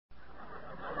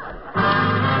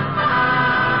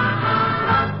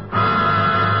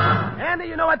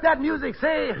what that music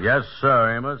say? Yes,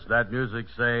 sir, Amos. That music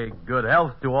say, good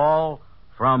health to all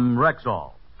from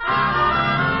Rexall.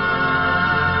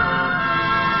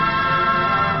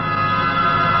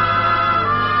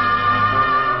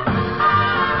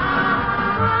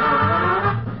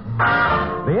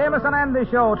 The Amos and Andy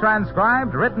Show,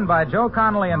 transcribed, written by Joe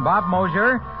Connolly and Bob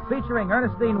Mosier, featuring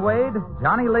Ernestine Wade,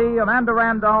 Johnny Lee, Amanda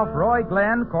Randolph, Roy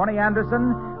Glenn, Corny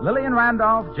Anderson, Lillian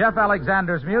Randolph, Jeff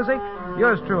Alexander's music,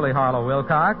 yours truly, Harlow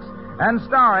Wilcox, and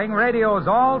starring radio's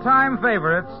all-time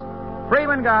favorites,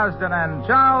 Freeman Gosden and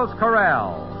Charles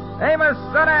Correll. Amos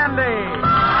and Andy!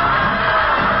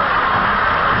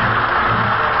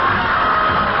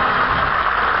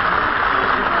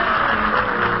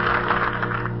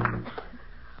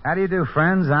 How do you do,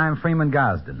 friends? I'm Freeman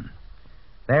Gosden.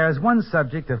 There's one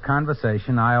subject of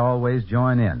conversation I always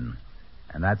join in,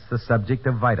 and that's the subject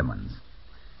of vitamins.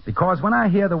 Because when I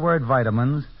hear the word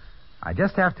vitamins, I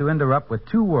just have to interrupt with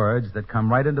two words that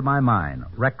come right into my mind,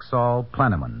 Rexall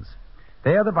Plenamins.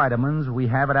 They are the vitamins we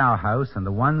have at our house and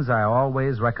the ones I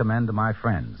always recommend to my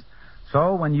friends.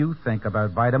 So when you think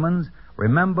about vitamins,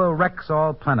 remember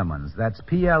Rexall Plenamins. That's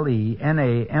Plenamins,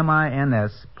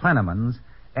 Plenamins.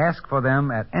 Ask for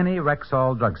them at any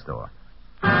Rexall drugstore.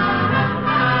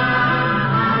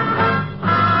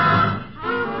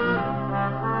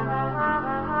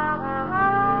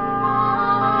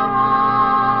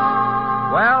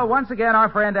 Well, once again, our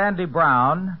friend Andy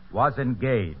Brown was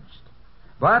engaged.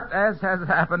 But, as has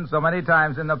happened so many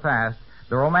times in the past,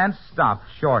 the romance stopped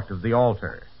short of the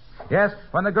altar. Yes,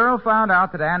 when the girl found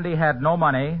out that Andy had no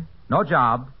money, no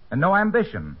job, and no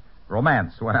ambition,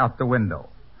 romance went out the window.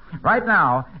 Right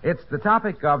now, it's the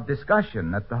topic of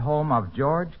discussion at the home of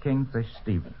George Kingfish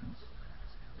Stevens.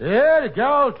 Yeah, the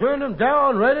gal turned him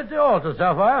down right at the altar,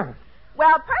 Sapphire.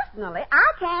 Well, personally,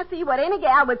 I can't see what any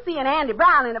gal would see in Andy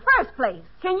Brown in the first place.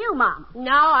 Can you, Mama?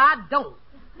 No, I don't.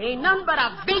 Ain't nothing but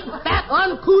a big, fat,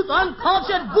 uncouth,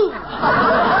 uncultured boot.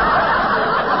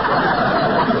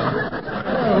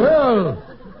 Well,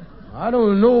 I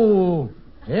don't know.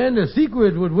 And the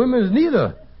secret with women's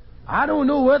neither. I don't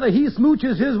know whether he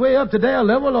smooches his way up to their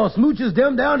level or smooches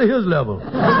them down to his level.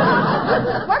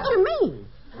 What you mean?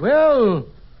 Well,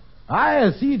 I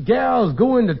have seen gals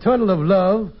go in the tunnel of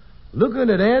love looking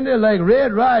at Andy like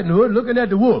Red Riding Hood looking at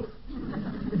the wolf.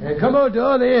 And come out the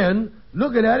other end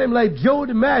looking at him like Joe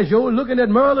DiMaggio looking at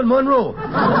Marilyn Monroe.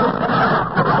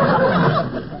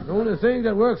 The only thing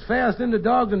that works fast in the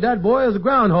dog than that boy is a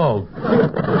groundhog. Well,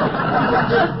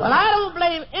 I don't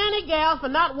blame any gal for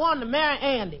not wanting to marry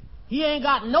Andy. He ain't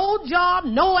got no job,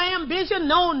 no ambition,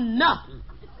 no nothing.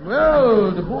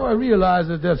 Well, the boy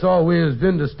realizes that's always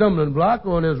been the stumbling block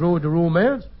on his road to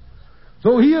romance.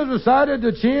 So he has decided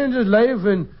to change his life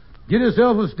and get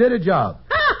himself a steady job.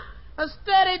 Ha! A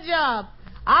steady job.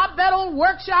 I bet old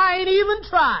Workshaw ain't even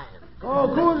trying. Oh,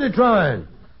 of course he's trying.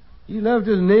 He left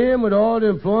his name with all the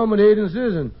employment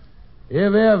agencies, and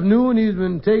every afternoon he's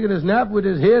been taking a nap with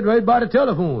his head right by the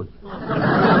telephone.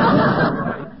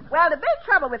 Well, the big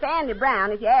trouble with Andy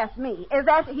Brown, if you ask me, is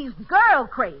that he's girl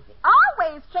crazy.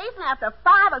 Always chasing after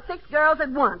 5 or 6 girls at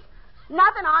once.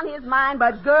 Nothing on his mind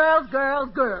but girls, girls,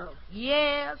 girls.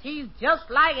 Yes, he's just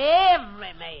like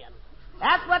every man.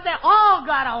 That's what they all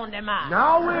got on their mind.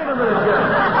 Now, wait a minute, Jeff.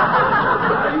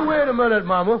 Now, you wait a minute,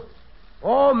 Mama.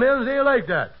 All men ain't like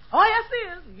that. Oh, yes, they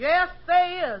is. Yes,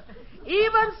 they is.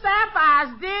 Even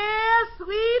Sapphire's dear,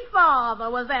 sweet father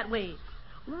was that way.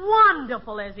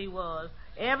 Wonderful as he was.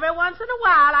 Every once in a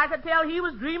while, I could tell he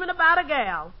was dreaming about a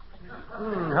gal.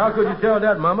 How could you tell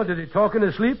that, Mama? Did he talk in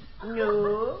his sleep? No, he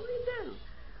didn't.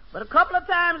 But a couple of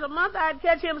times a month, I'd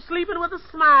catch him sleeping with a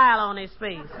smile on his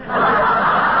face. Smiling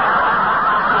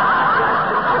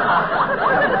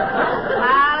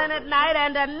at night,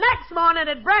 and the next morning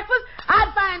at breakfast,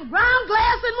 I'd find ground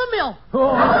glass in my milk.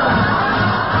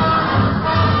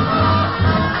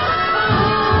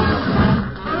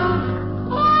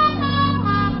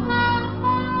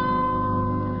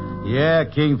 Yeah,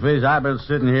 Kingfish, I've been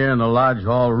sitting here in the lodge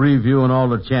hall reviewing all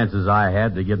the chances I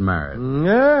had to get married.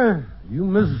 Yeah, you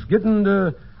missed getting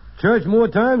to church more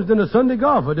times than a Sunday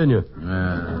golfer, didn't you?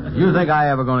 You think I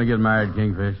ever going to get married,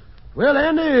 Kingfish? Well,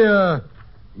 Andy,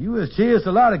 you has chased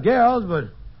a lot of gals, but,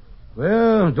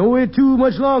 well, don't wait too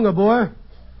much longer, boy.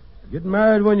 Getting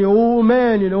married when you're an old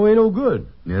man, ain't no good.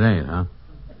 It ain't, huh?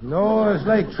 No, it's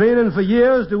like training for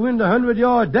years to win the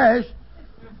 100-yard dash.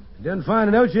 Then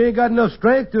finding out you ain't got enough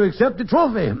strength to accept the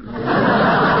trophy.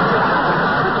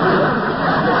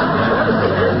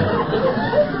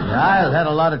 I've had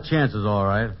a lot of chances, all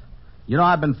right.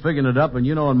 I've been figuring it up, and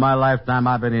in my lifetime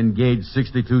I've been engaged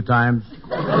 62 times.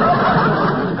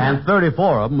 And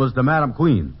 34 of them was to Madam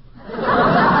Queen.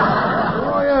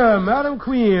 there, Madam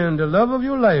Queen, the love of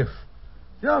your life.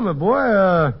 Tell me,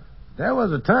 boy, there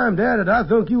was a time there that I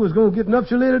thought you was going to get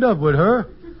nuptialated up with her.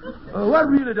 What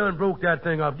really done broke that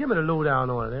thing up? Give me the lowdown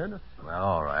on it, Andy. Well,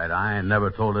 all right. I ain't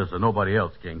never told this to nobody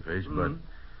else, Kingfish, but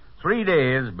 3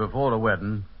 days before the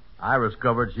wedding, I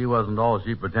discovered she wasn't all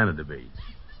she pretended to be.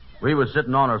 We was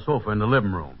sitting on her sofa in the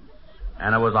living room,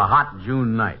 and it was a hot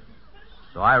June night.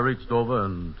 So I reached over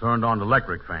and turned on the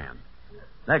electric fan.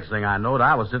 Next thing I knowed,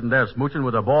 I was sitting there smooching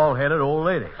with a bald-headed old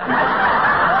lady. In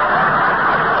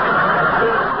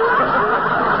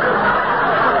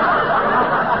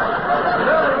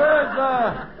other words,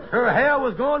 her hair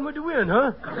was gone with the wind,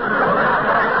 huh?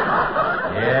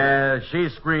 Yeah, she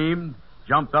screamed,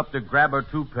 jumped up to grab her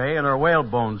toupee, and her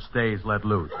whalebone stays let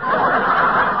loose. Boy,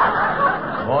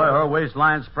 her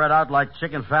waistline spread out like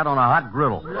chicken fat on a hot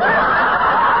griddle.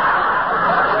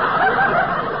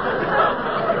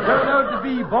 Turned out to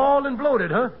be bald and bloated,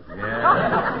 huh?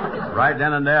 Yeah. Right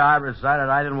then and there, I decided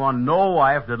I didn't want no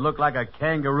wife that looked like a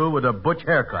kangaroo with a butch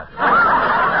haircut.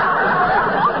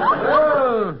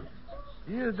 Well,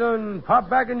 you done popped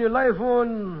back in your life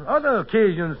on other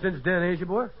occasions since then, ain't you,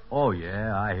 boy? Oh,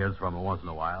 yeah, I hears from her once in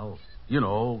a while. You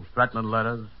know, threatening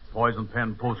letters, poison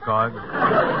pen postcards,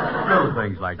 little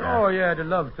things like that. Oh, yeah, the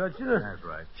love touch. That's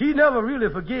right. She never really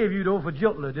forgave you, though, for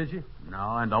jilting her, did she?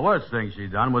 No, and the worst thing she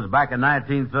done was back in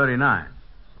 1939.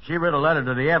 She wrote a letter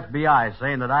to the FBI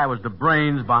saying that I was the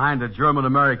brains behind the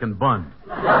German-American bun.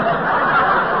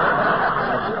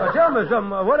 Tell me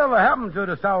something. Whatever happened to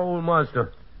the sour old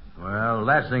monster? Well,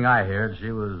 last thing I heard,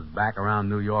 she was back around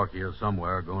New York here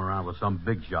somewhere, going around with some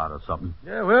big shot or something.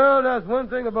 Yeah, well, that's one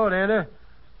thing about Anna.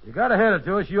 You gotta hand it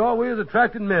to her. She always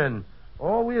attracted men.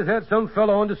 Always had some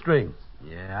fellow on the string.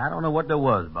 Yeah, I don't know what there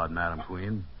was about Madam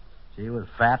Queen. She was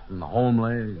fat and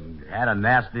homely, and had a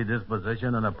nasty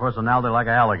disposition and a personality like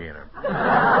an alligator.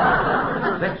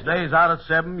 6 days out of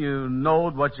 7, you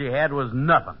knowed what she had was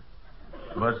nothing.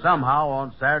 But somehow,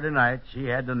 on Saturday night, she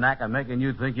had the knack of making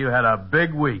you think you had a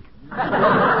big week. Well,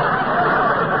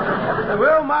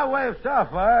 my wife,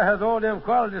 Sapphire, has all them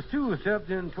qualities, too, except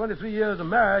in 23 years of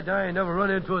marriage, I ain't never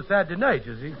run into a Saturday night,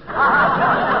 you see. Well,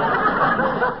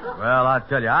 I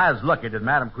tell you, I was lucky that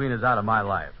Madam Queen is out of my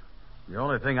life. The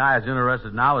only thing I is interested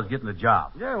in now is getting a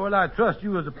job. Yeah, well, I trust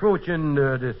you was approaching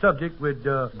the subject with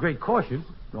great caution.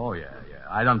 Oh, yeah.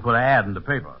 I done put an ad in the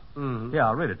paper. Mm-hmm. Yeah,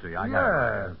 I'll read it to you. I got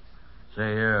it. Yeah.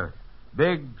 Say here,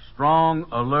 big, strong,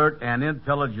 alert, and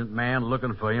intelligent man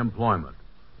looking for employment.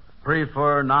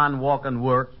 Prefer non-walking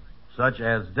work, such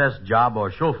as desk job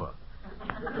or chauffeur.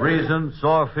 Reason,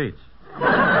 sore feet.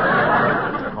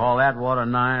 Call Atwater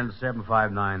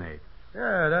 97598.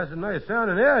 Yeah, that's a nice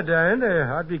sounding ad, Dan.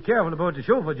 I'd be careful about the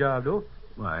chauffeur job, though.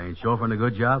 Well, ain't chauffeuring a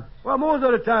good job? Well, most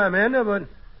of the time, Andy, but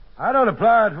I done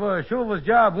applied for a chauffeur's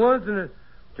job once, and it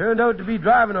turned out to be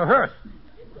driving a hearse.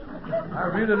 I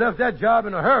really left that job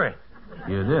in a hurry.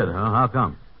 You did, huh? How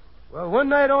come? Well, one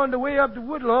night on the way up to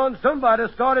Woodlawn, somebody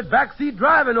started backseat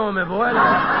driving on me, boy.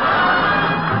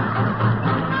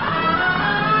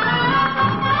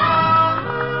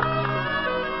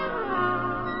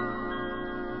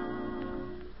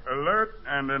 Alert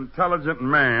and intelligent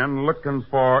man looking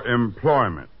for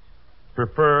employment.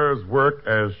 Prefers work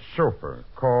as chauffeur.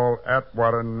 Call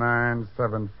Atwater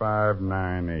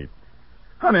 97598.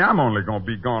 Honey, I'm only going to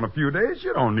be gone a few days.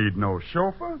 You don't need no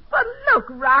chauffeur. But look,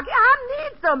 Rocky, I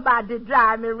need somebody to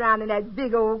drive me around in that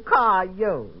big old car of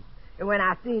yours. And when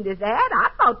I seen this ad, I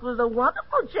thought it was a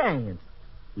wonderful chance.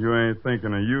 You ain't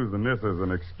thinking of using this as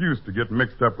an excuse to get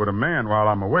mixed up with a man while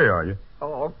I'm away, are you?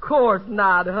 Oh, of course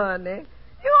not, honey.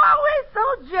 You're always so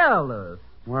jealous.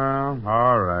 Well,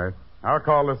 all right. I'll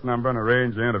call this number and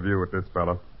arrange an interview with this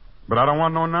fella. But I don't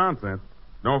want no nonsense.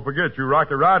 Don't forget, you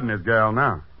Rocky riding this gal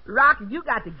now. Rocky, you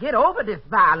got to get over this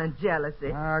violent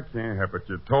jealousy. I can't help it.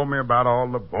 You told me about all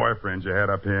the boyfriends you had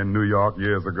up here in New York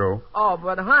years ago. Oh,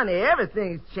 but honey,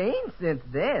 everything's changed since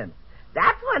then.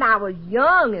 That's when I was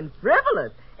young and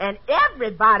frivolous, and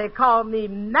everybody called me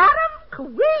Madam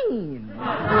Queen.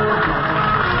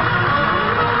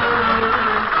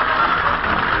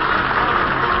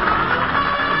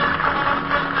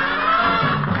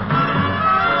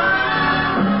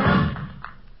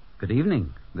 Good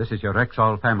evening. This is your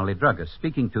Rexall family druggist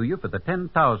speaking to you for the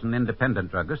 10,000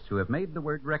 independent druggists who have made the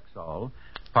word Rexall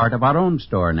part of our own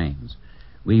store names.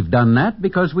 We've done that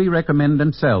because we recommend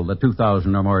and sell the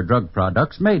 2,000 or more drug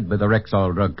products made by the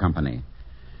Rexall Drug Company.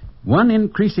 One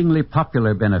increasingly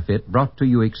popular benefit brought to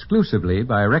you exclusively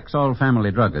by Rexall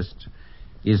family druggists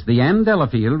is the Ann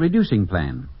Delafield Reducing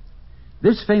Plan.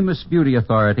 This famous beauty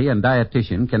authority and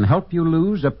dietitian can help you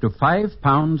lose up to 5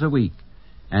 pounds a week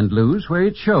and lose where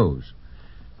it shows.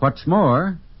 What's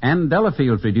more, And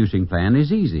Delafield's reducing plan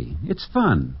is easy. It's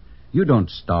fun. You don't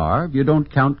starve. You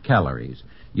don't count calories.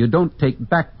 You don't take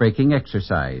back-breaking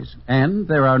exercise. And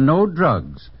there are no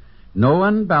drugs. No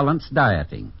unbalanced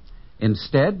dieting.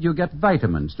 Instead, you get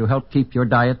vitamins to help keep your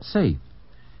diet safe.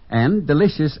 And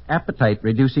delicious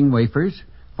appetite-reducing wafers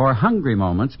for hungry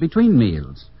moments between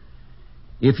meals.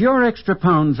 If your extra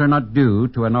pounds are not due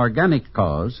to an organic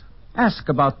cause, ask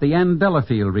about the Ann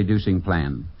Delafield reducing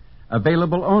plan.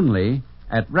 Available only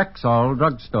at Rexall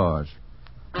drugstores.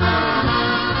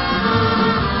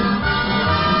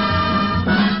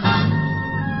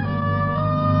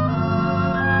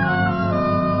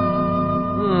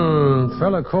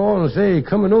 Fella called and say he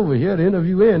coming over here to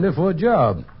interview Andy for a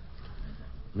job.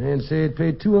 Man said he'd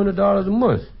pay $200 a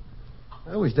month.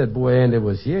 I wish that boy Andy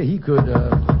was here. He could,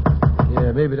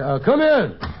 maybe... come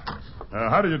in.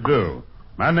 How do you do?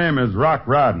 My name is Rock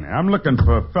Rodney. I'm looking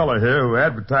for a fella here who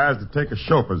advertised to take a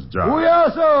chauffeur's job. Oh,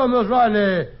 yes, sir, Miss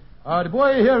Rodney. The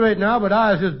boy ain't here right now, but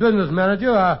I, as his business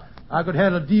manager, I could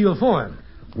handle a deal for him.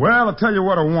 Well, I'll tell you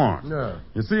what I want. Yeah.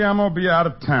 You see, I'm going to be out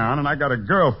of town, and I got a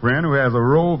girlfriend who has a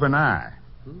roving eye.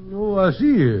 Oh, I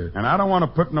see. And I don't want to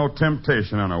put no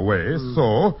temptation in her way,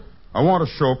 so I want a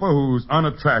chauffeur who's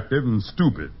unattractive and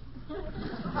stupid.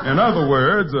 In other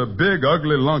words, a big,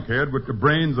 ugly lunkhead with the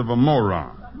brains of a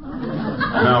moron.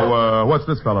 Now, what's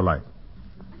this fella like?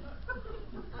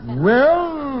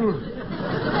 Well,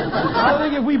 I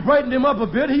think if we brightened him up a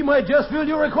bit, he might just fill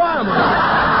your requirements.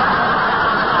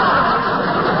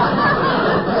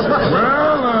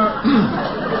 Well,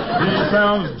 he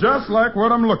sounds just like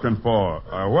what I'm looking for.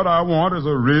 What I want is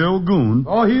a real goon.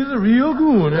 Oh, he's a real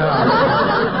goon.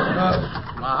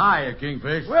 Hiya,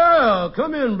 Kingfish. Well,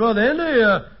 come in, Brother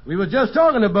Andy. We were just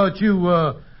talking about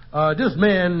you. This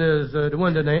man is the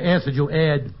one that answered your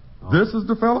ad. This is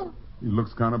the fella? He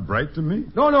looks kind of bright to me.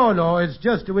 No. It's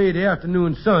just the way the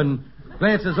afternoon sun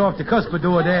glances off the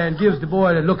cuspidor there and gives the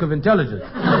boy the look of intelligence.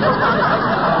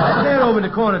 Stand over in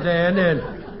the corner there and then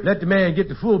let the man get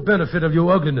the full benefit of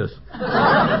your ugliness.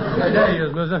 There he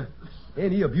is, mister.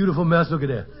 Ain't he a beautiful mess? Look at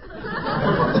that.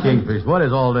 Kingfish, what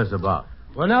is all this about?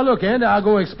 Well, now, look, Andy, I'll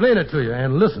go explain it to you.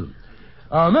 And listen.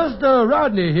 Mr.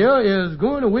 Rodney here is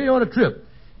going away on a trip.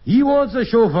 He wants a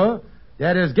chauffeur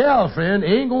that his girlfriend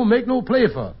ain't going to make no play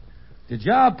for. The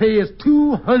job pay is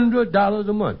 $200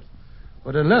 a month.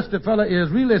 But unless the fella is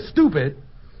really stupid,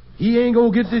 he ain't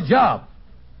going to get the job.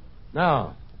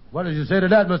 Now, what did you say to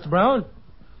that, Mr. Brown?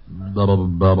 Mister,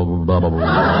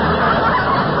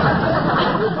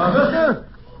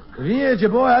 if he ain't your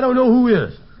boy, I don't know who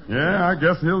is. Yeah, I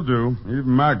guess he'll do. Even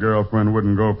my girlfriend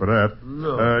wouldn't go for that.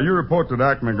 No. You report to the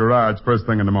Acme Garage first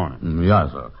thing in the morning.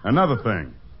 Yes, sir. Another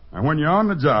thing. And when you're on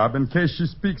the job, in case she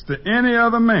speaks to any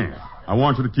other man, I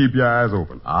want you to keep your eyes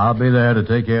open. I'll be there to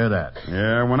take care of that.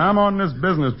 Yeah, when I'm on this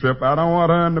business trip, I don't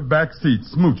want her in the back seat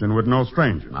smooching with no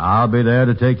stranger. I'll be there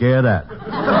to take care of that.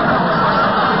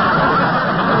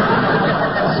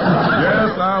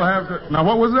 Yes, I'll have to... Now,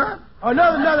 what was that? Oh,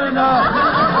 nothing. The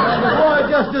boy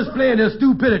just displaying his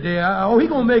stupidity. He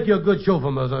gonna make you a good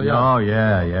chauffeur, Mister. Oh,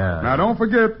 yeah. Now, don't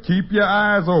forget, keep your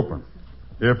eyes open.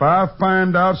 If I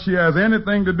find out she has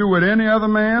anything to do with any other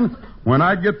man, when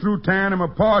I get through tearing him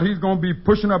apart, he's going to be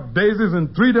pushing up daisies in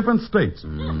 3 different states.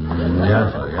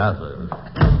 Yes, sir.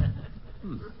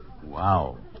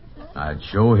 Wow. I'd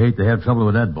sure hate to have trouble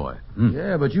with that boy.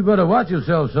 Yeah, but you better watch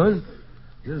yourself, son.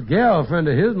 This girlfriend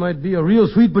of his might be a real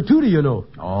sweet patootie, you know.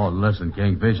 Oh, listen,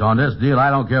 Kingfish, on this deal,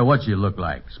 I don't care what you look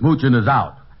like. Smooching is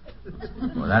out.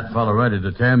 With that fella ready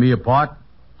to tear me apart,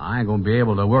 I ain't going to be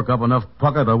able to work up enough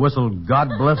pucker to whistle God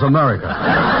Bless America.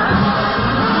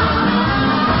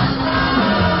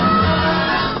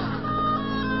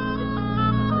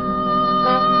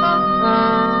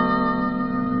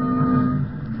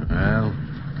 Well,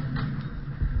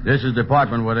 this is the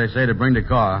department where they say to bring the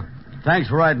car. Thanks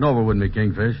for riding over with me,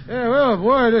 Kingfish. Yeah, well,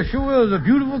 boy, this sure is a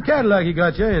beautiful Cadillac you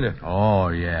got you, ain't it? Oh,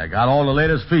 yeah. Got all the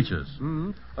latest features.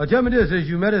 Mm-hmm. Tell me this, has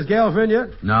you met his girlfriend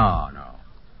yet? No.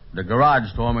 The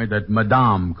garage told me that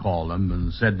Madame called him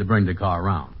and said to bring the car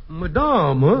around.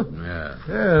 Madame, huh?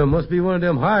 Yeah, must be one of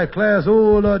them high-class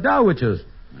old dowitchers.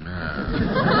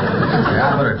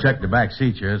 Yeah, I better check the back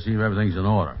seat here, see if everything's in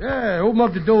order. Yeah, open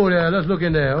up the door there. Let's look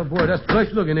in there. Oh, boy, that's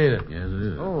plush looking, ain't it? Yes, it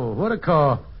is. Oh, what a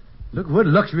car. Look what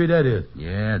luxury that is.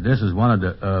 Yeah, this is one of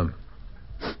the,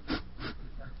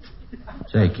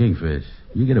 Say, Kingfish,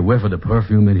 you get a whiff of the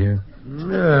perfume in here?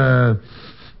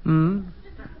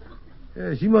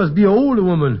 Yeah, she must be an older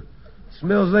woman.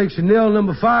 Smells like Chanel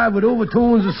No. 5 with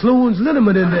overtones of Sloan's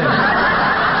liniment in there.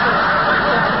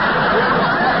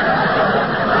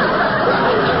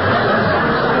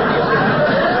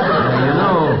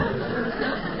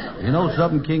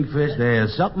 something, Kingfish?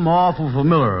 There's something awful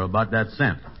familiar about that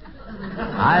scent.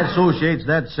 I associate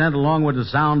that scent along with the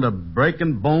sound of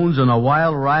breaking bones and a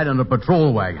wild ride in a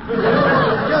patrol wagon.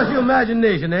 Just your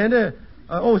imagination, Andy.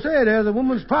 Say, there's a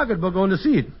woman's pocketbook on the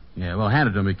seat. Yeah, well, hand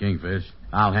it to me, Kingfish.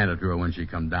 I'll hand it to her when she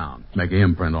comes down. Make an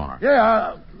imprint on her.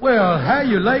 Yeah, well, how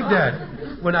you like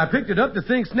that? When I picked it up, the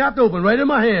thing snapped open right in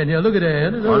my hand. Yeah, look at that,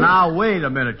 Andy. Well, now, wait a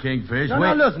minute, Kingfish.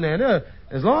 Now, listen, Andy.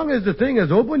 As long as the thing is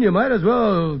open, you might as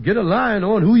well get a line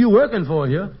on who you're working for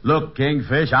here. Look,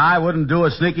 Kingfish, I wouldn't do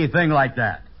a sneaky thing like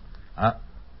that.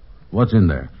 What's in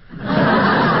there?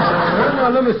 Now,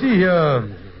 let me see here.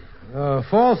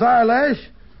 False eyelash,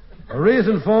 a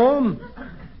raisin form,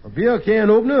 a beer can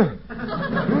opener.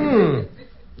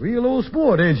 Real old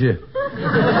sport, ain't you?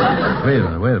 Wait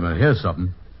a minute. Here's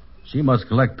something. She must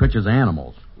collect pictures of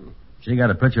animals. She got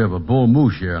a picture of a bull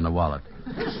moose here in the wallet.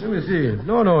 Let me see.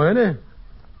 No, Andy.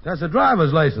 That's a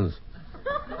driver's license.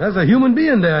 That's a human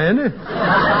being there, Andy.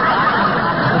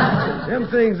 Them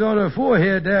things on her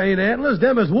forehead there ain't antlers.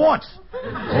 Them is warts.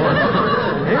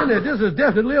 Andy, this is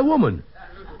definitely a woman.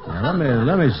 Now,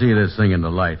 let me see this thing in the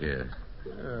light here.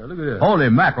 Look at that. Holy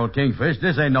mackerel, Kingfish.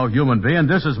 This ain't no human being.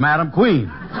 This is Madam Queen.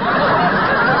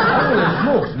 Holy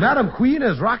smokes. Madam Queen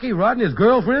is Rocky Rodney's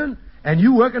girlfriend? And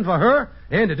you working for her?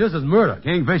 Andy, this is murder.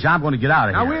 Kingfish, I'm going to get out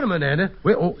of here. Now, wait a minute, Andy.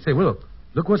 Look.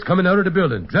 Look what's coming out of the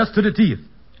building. Dressed to the teeth.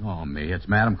 Oh, me, it's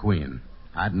Madam Queen.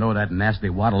 I'd know that nasty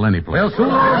waddle any place. Well, so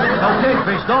long.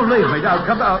 Kingfish, don't leave me. Now,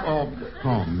 come out.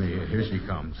 Oh, me, here she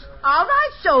comes. All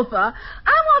right, chauffeur.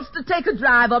 I wants to take a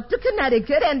drive up to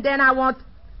Connecticut, and then I want...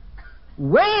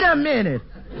 Wait a minute.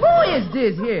 Who is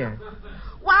this here?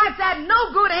 Why, it's that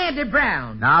no good Andy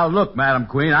Brown. Now, look, Madam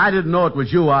Queen, I didn't know it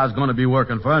was you I was going to be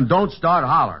working for, and don't start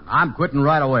hollering. I'm quitting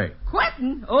right away.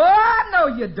 Quitting? Oh, no,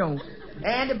 you don't.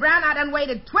 Andy Brown, I done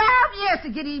waited 12 years to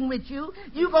get even with you.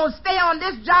 You gonna stay on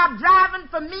this job driving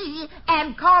for me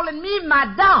and calling me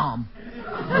Madame.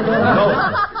 No,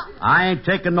 I ain't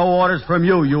taking no orders from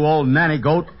you, you old nanny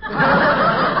goat.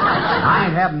 I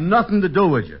ain't have nothing to do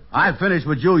with you. I finished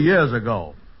with you years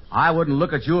ago. I wouldn't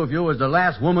look at you if you was the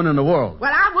last woman in the world.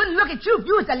 Well, I wouldn't look at you if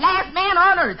you was the last man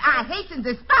on earth. I hate and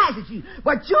despises you.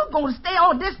 But you gonna stay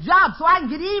on this job so I can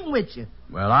get even with you.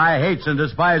 Well, I hates and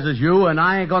despises you, and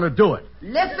I ain't gonna do it.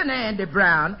 Listen, Andy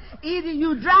Brown, either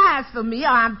you drives for me or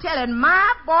I'm telling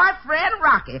my boyfriend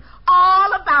Rocky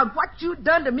all about what you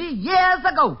done to me years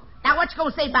ago. Now, what you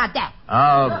gonna say about that?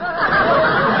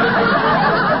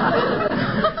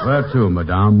 Where to,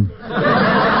 madame?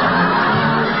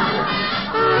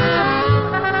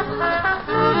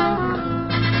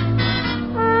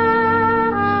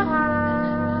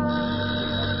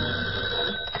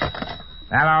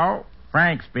 Hello?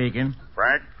 Frank speaking.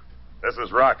 Frank, this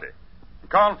is Rocky. I'm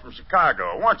calling from Chicago.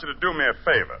 I want you to do me a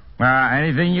favor.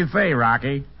 Anything you say,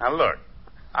 Rocky. Now, look,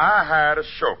 I hired a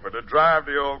chauffeur to drive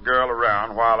the old girl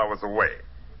around while I was away.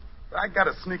 I got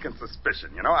a sneaking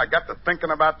suspicion, you know. I got to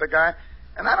thinking about the guy,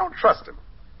 and I don't trust him.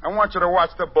 I want you to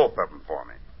watch the both of them for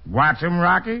me. Watch him,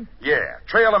 Rocky? Yeah,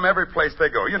 trail them every place they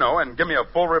go, you know, and give me a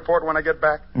full report when I get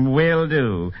back. Will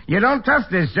do. You don't trust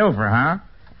this chauffeur, huh?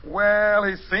 Well,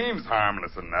 he seems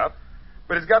harmless enough,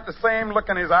 but he's got the same look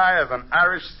in his eye as an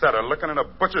Irish setter looking in a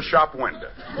butcher shop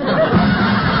window.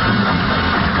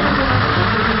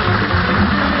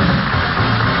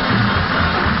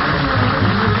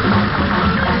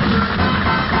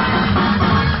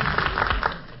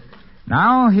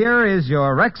 Now, here is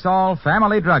your Rexall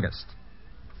family druggist.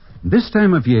 This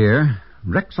time of year,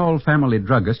 Rexall family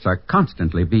druggists are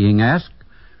constantly being asked,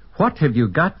 what have you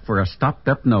got for a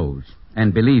stopped-up nose?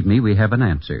 And believe me, we have an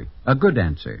answer, a good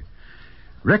answer.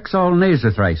 Rexall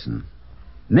nasothricin.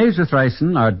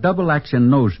 Nasothricin are double-action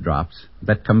nose drops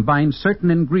that combine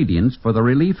certain ingredients for the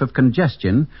relief of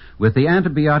congestion with the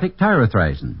antibiotic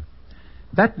tyrothricin.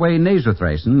 That way,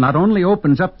 nasothricin not only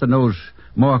opens up the nose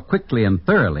more quickly and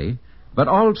thoroughly, but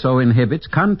also inhibits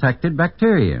contacted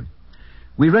bacteria.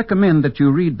 We recommend that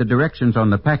you read the directions on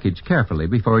the package carefully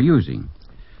before using.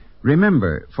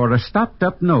 Remember, for a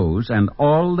stopped-up nose and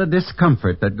all the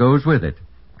discomfort that goes with it,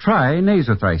 try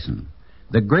nasothricin,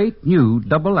 the great new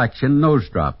double-action nose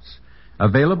drops,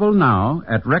 available now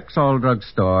at Rexall drug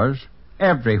stores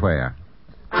everywhere.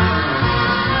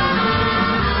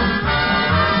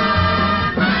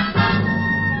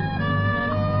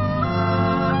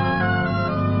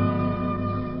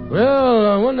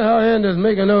 Well, I wonder how Andy's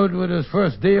making out with his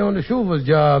first day on the chauffeur's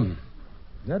job.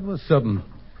 That was something.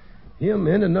 Him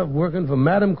ending up working for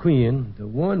Madam Queen, the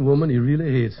one woman he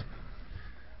really hates.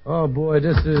 Oh, boy,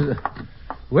 this is...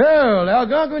 Well,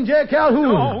 Algonquin Jack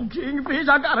Calhoun. Oh, Kingfish,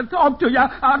 I gotta talk to you.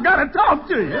 I gotta talk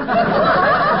to you.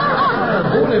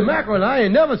 Holy mackerel, I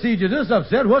ain't never seen you this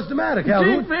upset. What's the matter,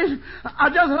 Calhoun? Kingfish, I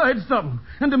just heard something.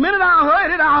 And the minute I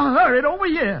heard it, I hurried over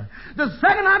here. The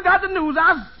second I got the news,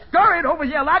 I scurried over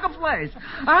here like a flash.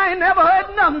 I ain't never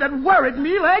heard nothing that worried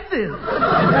me like this.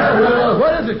 Well,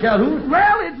 what is it, Calhoun?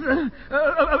 Well, it's,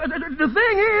 the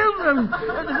thing is,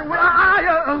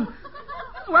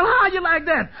 well, how you like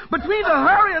that? Between the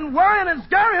hurrying, worrying, and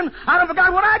scurrying, I done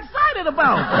forgot what I'm excited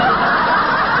about.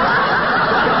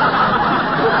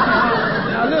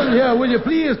 Now, listen here, will you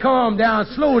please calm down,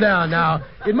 slow down now.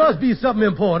 It must be something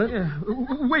important.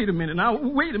 Wait a minute now,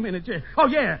 Jay. Oh,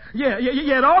 yeah,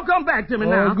 it all come back to me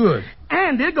now. Oh, good.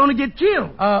 And they're gonna get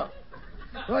killed.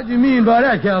 What do you mean by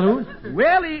that, Calhoun?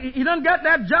 Well, he done got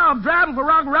that job driving for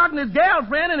Rock and his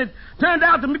girlfriend, and it turned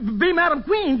out to be Madam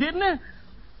Queen, didn't it?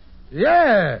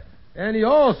 Yeah, and he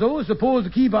also was supposed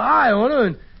to keep an eye on her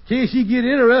in case she get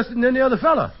interested in any other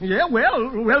fella. Yeah,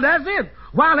 well, that's it.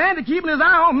 While Andy keeping his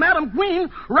eye on Madam Queen,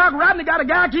 Rock Rodney got a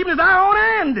guy keeping his eye on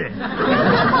Andy.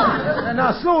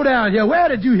 Now, slow down here. Where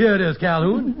did you hear this,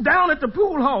 Calhoun? Down at the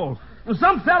pool hall.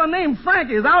 Some fella named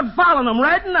Frankie is out following them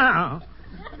right now.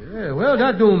 Yeah, well,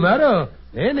 that don't matter.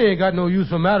 Andy ain't got no use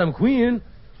for Madam Queen.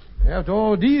 After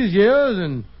all these years,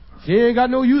 and she ain't got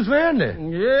no use for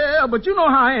Andy. Yeah, but you know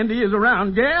how Andy is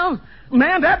around gals.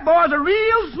 Man, that boy's a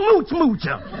real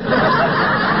smoocher.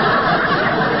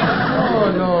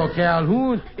 Oh, no,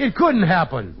 Calhoun. It couldn't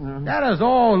happen. That is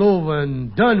all over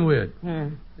and done with.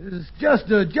 It's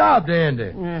just a job to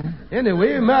Andy.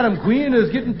 Anyway, Madam Queen is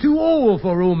getting too old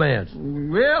for romance.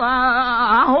 Well,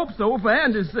 I hope so, for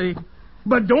Andy's sake.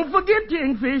 But don't forget,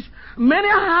 Kingfish, many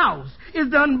a house is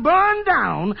done burned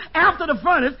down after the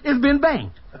furnace has been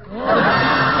banked.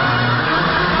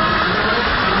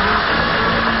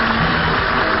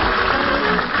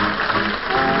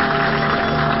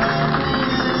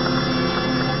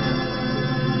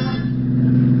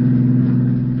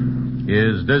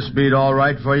 Is this speed all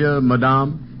right for you,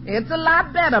 Madame? It's a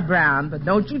lot better, Brown, but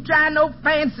don't you try no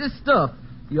fancy stuff.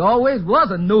 You always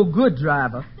was a no-good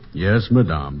driver. Yes,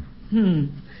 Madame. You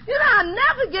know, I'll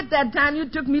never get that time you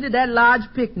took me to that large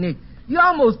picnic. You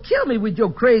almost killed me with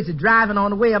your crazy driving on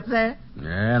the way up there.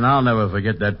 Yeah, and I'll never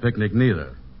forget that picnic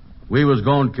neither. We was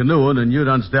going canoeing, and you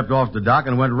done stepped off the dock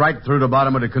and went right through the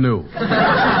bottom of the canoe.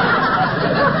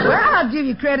 Well, I'll give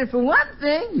you credit for one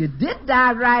thing. You did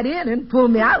dive right in and pull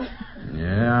me out.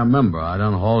 Yeah, I remember. I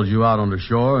done hauled you out on the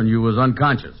shore, and you was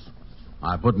unconscious.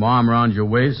 I put my arm around your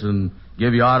waist and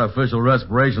give you artificial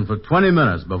respiration for 20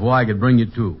 minutes before I could bring you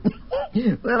to.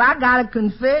 Well, I got a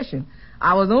confession.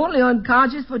 I was only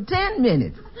unconscious for 10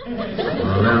 minutes. Well,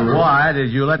 then why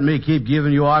did you let me keep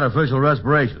giving you artificial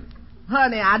respiration?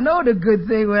 Honey, I know the good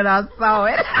thing when I saw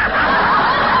it.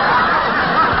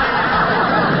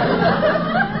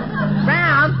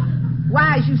 Brown,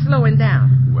 why is you slowing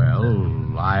down?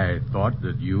 Well, I thought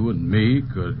that you and me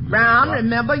could... Brown,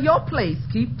 remember your place.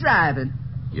 Keep driving.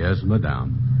 Yes,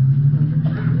 Madame. I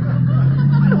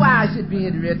wonder why I should be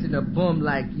interested in a bum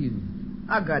like you.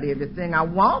 I got everything I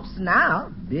want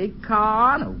now. Big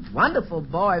car and a wonderful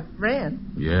boyfriend.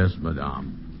 Yes,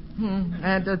 Madame.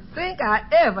 And to think I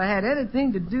ever had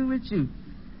anything to do with you.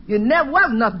 You never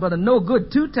was nothing but a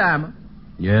no-good two-timer.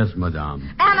 Yes, Madame.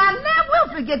 And I never will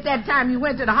forget that time you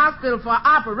went to the hospital for an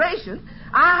operation.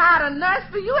 I hired a nurse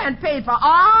for you and paid for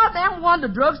all them wonder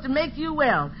drugs to make you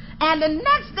well. And the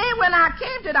next day when I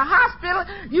came to the hospital,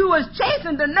 you was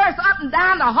chasing the nurse up and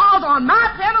down the halls on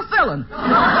my penicillin.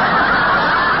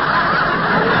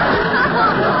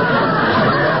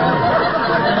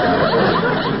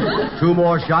 2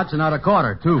 more shots and not a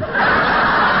quarter, too.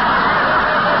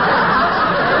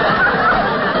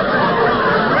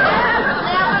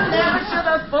 Never should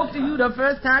have spoke to you the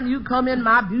first time you come in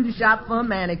my beauty shop for a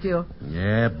manicure.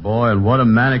 Yeah, boy, and what a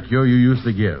manicure you used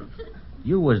to give.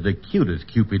 You was the cutest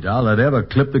Cupid doll that ever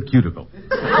clipped a cuticle.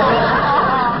 And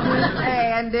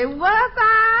it was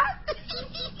I.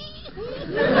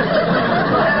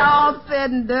 When all said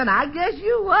and done, I guess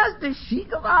you was the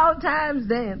chic of all times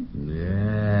then. Yeah.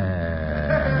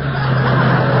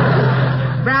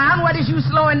 Brown, what is you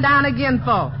slowing down again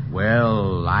for?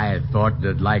 Well, I thought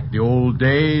that like the old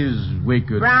days, we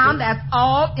could... Brown, that's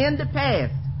all in the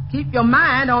past. Keep your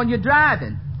mind on your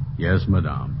driving. Yes,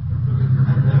 Madame.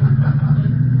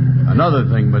 Another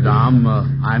thing, Madame,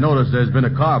 I noticed there's been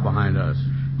a car behind us.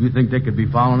 You think they could be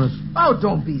following us? Oh,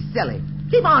 don't be silly.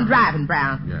 Keep on driving,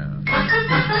 Brown. Yeah.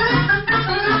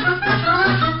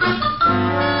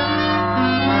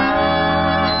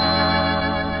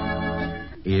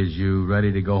 Is you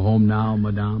ready to go home now,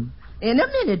 Madame? In a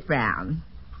minute, Brown.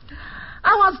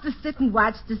 I wants to sit and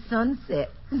watch the sunset.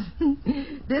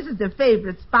 This is the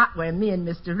favorite spot where me and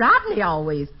Mr. Rodney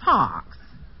always parks.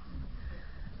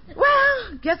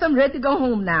 Well, guess I'm ready to go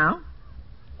home now.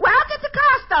 Well, I'll get the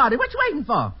car started. What you waiting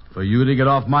for? For you to get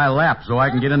off my lap so I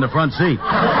can get in the front seat. Oh,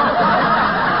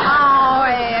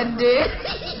 Andy.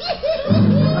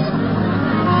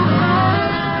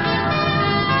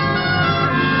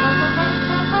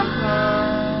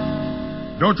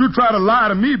 Don't you try to lie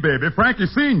to me, baby. Frankie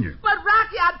seen you. But,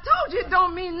 Rocky, I told you it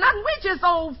don't mean nothing. We just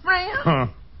old friends. Huh.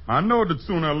 I know that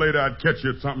sooner or later I'd catch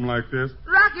you at something like this.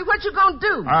 Rocky, what you gonna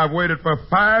do? I've waited for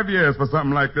 5 years for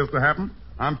something like this to happen.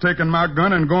 I'm taking my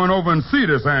gun and going over and see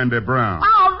this Andy Brown.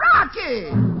 Oh,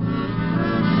 Rocky!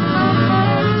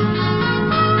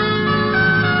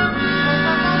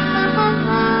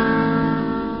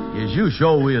 Is you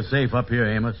sure we are safe up here,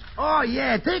 Amos? Oh,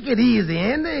 yeah, take it easy,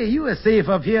 Andy. You are safe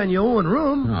up here in your own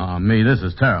room. Oh, me, this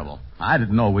is terrible. I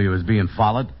didn't know we was being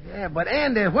followed. Yeah, but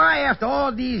Andy, why after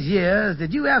all these years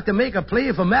did you have to make a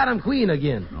play for Madam Queen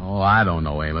again? Oh, I don't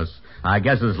know, Amos. I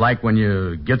guess it's like when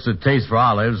you gets a taste for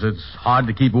olives, it's hard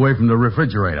to keep away from the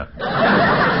refrigerator. Well,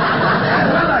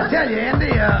 I tell you, Andy,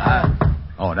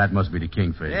 Oh, that must be the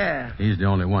Kingfish. Yeah. He's the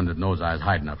only one that knows I was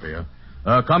hiding up here.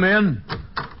 Come in.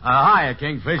 Hiya,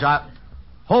 Kingfish.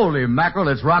 Holy mackerel,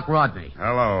 it's Rock Rodney.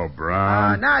 Hello,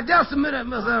 Brown. now, just a minute,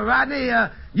 Mr. Rodney.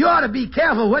 You ought to be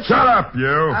careful what Shut up,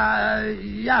 you.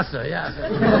 Yes, sir.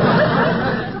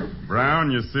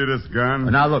 Brown, you see this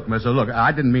gun? Now, look, mister, look,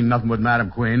 I didn't mean nothing with Madam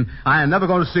Queen. I am never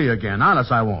going to see her again.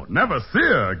 Honest, I won't. Never see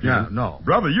her again? Yeah, no.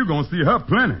 Brother, you going to see her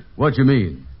plenty. What you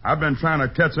mean? I've been trying to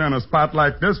catch her in a spot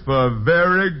like this for a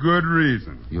very good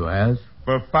reason. You has?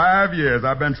 For 5 years,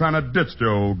 I've been trying to ditch the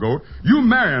old goat. You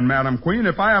marrying Madam Queen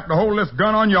if I have to hold this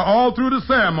gun on you all through the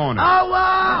ceremony. Oh,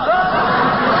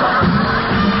 wow!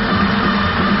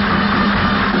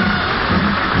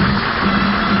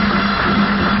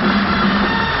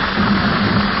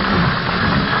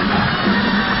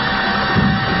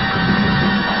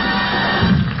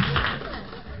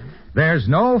 There's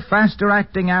no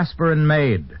faster-acting aspirin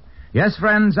made. Yes,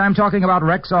 friends, I'm talking about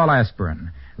Rexall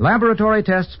aspirin. Laboratory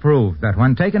tests prove that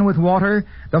when taken with water,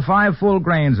 the 5 full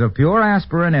grains of pure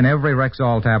aspirin in every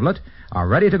Rexall tablet are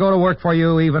ready to go to work for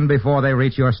you even before they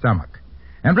reach your stomach.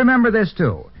 And remember this,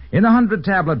 too. In the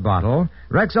 100-tablet bottle,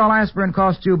 Rexall aspirin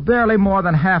costs you barely more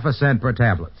than half a cent per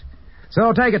tablet.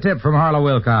 So take a tip from Harlow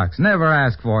Wilcox. Never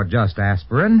ask for just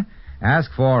aspirin.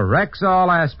 Ask for Rexall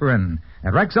aspirin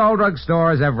at Rexall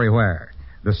drugstores everywhere.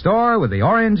 The store with the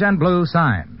orange and blue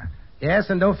sign. Yes,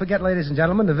 and don't forget, ladies and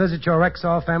gentlemen, to visit your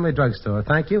Rexall family drugstore.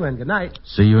 Thank you and good night.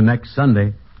 See you next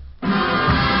Sunday.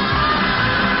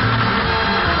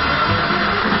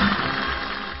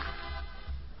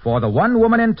 For the 1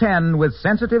 woman in 10 with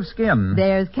sensitive skin,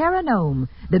 there's Caranome,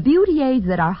 the beauty aids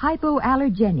that are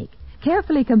hypoallergenic,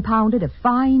 carefully compounded of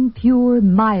fine, pure,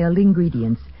 mild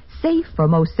ingredients, safe for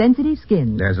most sensitive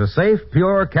skin. There's a safe,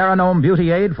 pure Caranome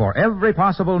beauty aid for every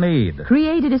possible need.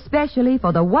 Created especially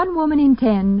for the 1 woman in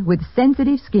 10 with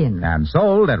sensitive skin. And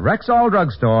sold at Rexall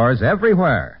drugstores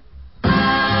everywhere.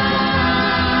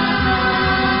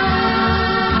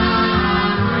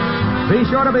 Be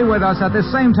sure to be with us at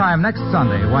this same time next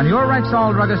Sunday when your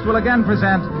Rexall druggist will again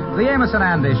present The Amos and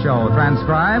Andy Show,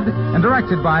 transcribed and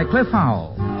directed by Cliff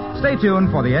Howell. Stay tuned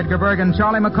for the Edgar Berg and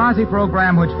Charlie McCarthy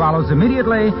program, which follows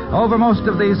immediately over most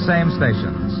of these same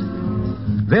stations.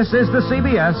 This is the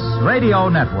CBS Radio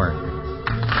Network.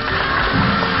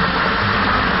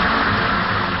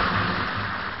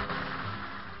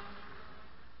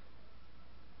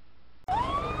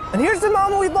 And here's the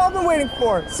moment we've all been waiting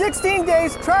for. 16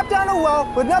 days trapped down a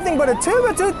well with nothing but a tube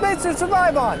of toothpaste to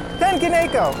survive on. Ken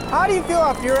Kaneko, how do you feel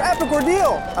after your epic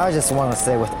ordeal? I just want to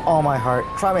say with all my heart,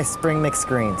 try my spring mix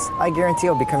greens. I guarantee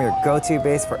it'll become your go-to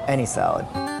base for any salad.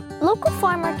 Local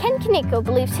farmer Ken Kaneko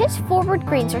believes his Forward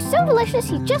Greens are so delicious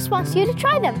he just wants you to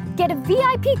try them. Get a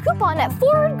VIP coupon at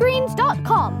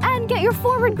forwardgreens.com and get your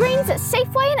Forward Greens at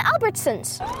Safeway and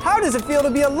Albertsons. How does it feel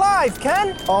to be alive,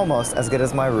 Ken? Almost as good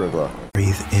as my arugula.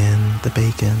 Breathe in the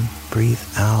bacon, breathe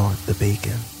out the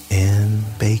bacon. In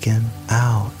bacon,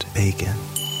 out bacon.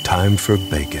 Time for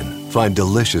bacon. Find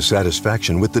delicious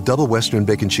satisfaction with the Double Western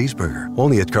Bacon Cheeseburger.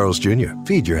 Only at Carl's Jr.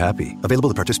 Feed your happy.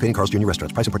 Available at participating Carl's Jr.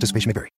 restaurants. Price and participation may vary.